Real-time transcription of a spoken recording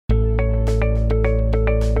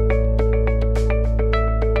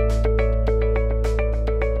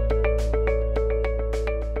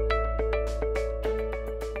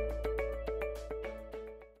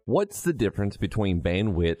What's the difference between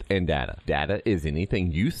bandwidth and data? Data is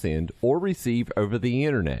anything you send or receive over the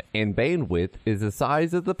internet, and bandwidth is the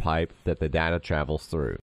size of the pipe that the data travels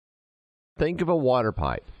through. Think of a water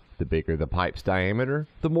pipe. The bigger the pipe's diameter,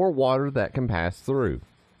 the more water that can pass through.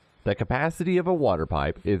 The capacity of a water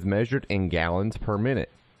pipe is measured in gallons per minute,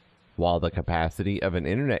 while the capacity of an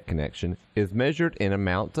internet connection is measured in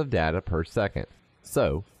amounts of data per second.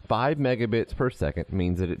 So, 5 megabits per second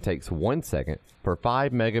means that it takes 1 second for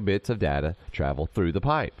 5 megabits of data travel through the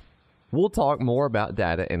pipe. We'll talk more about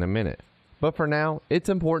data in a minute, but for now, it's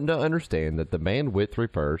important to understand that the bandwidth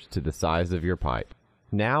refers to the size of your pipe.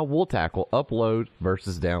 Now we'll tackle upload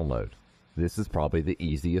versus download. This is probably the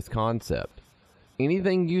easiest concept.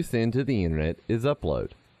 Anything you send to the internet is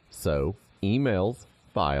upload. So, emails,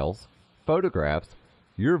 files, photographs,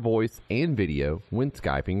 your voice and video when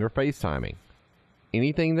Skyping or FaceTiming.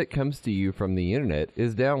 Anything that comes to you from the internet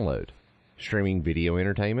is download. Streaming video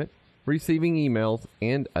entertainment, receiving emails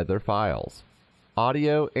and other files.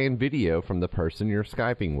 Audio and video from the person you're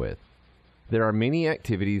Skyping with. There are many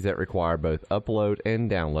activities that require both upload and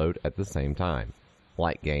download at the same time,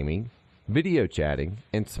 like gaming, video chatting,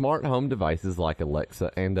 and smart home devices like Alexa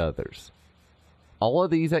and others. All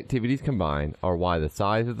of these activities combined are why the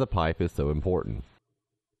size of the pipe is so important.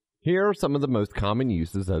 Here are some of the most common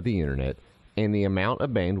uses of the internet and the amount of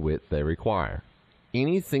bandwidth they require.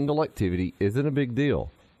 Any single activity isn't a big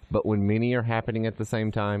deal, but when many are happening at the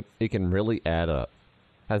same time, it can really add up.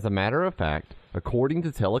 As a matter of fact, according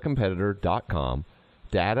to telecompetitor.com,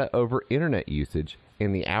 data over internet usage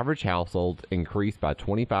in the average household increased by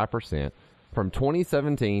 25% from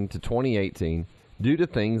 2017 to 2018 due to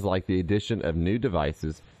things like the addition of new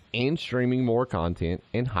devices and streaming more content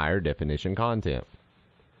and higher definition content.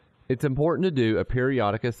 It's important to do a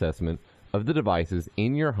periodic assessment of the devices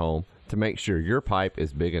in your home to make sure your pipe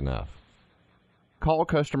is big enough. Call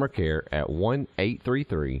customer care at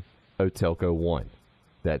 1-833-OTELCO1.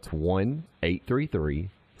 That's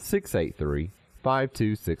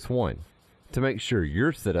 1-833-683-5261 to make sure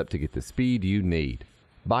you're set up to get the speed you need.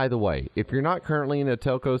 By the way, if you're not currently an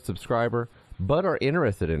Otelco subscriber but are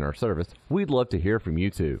interested in our service, we'd love to hear from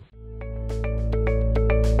you too.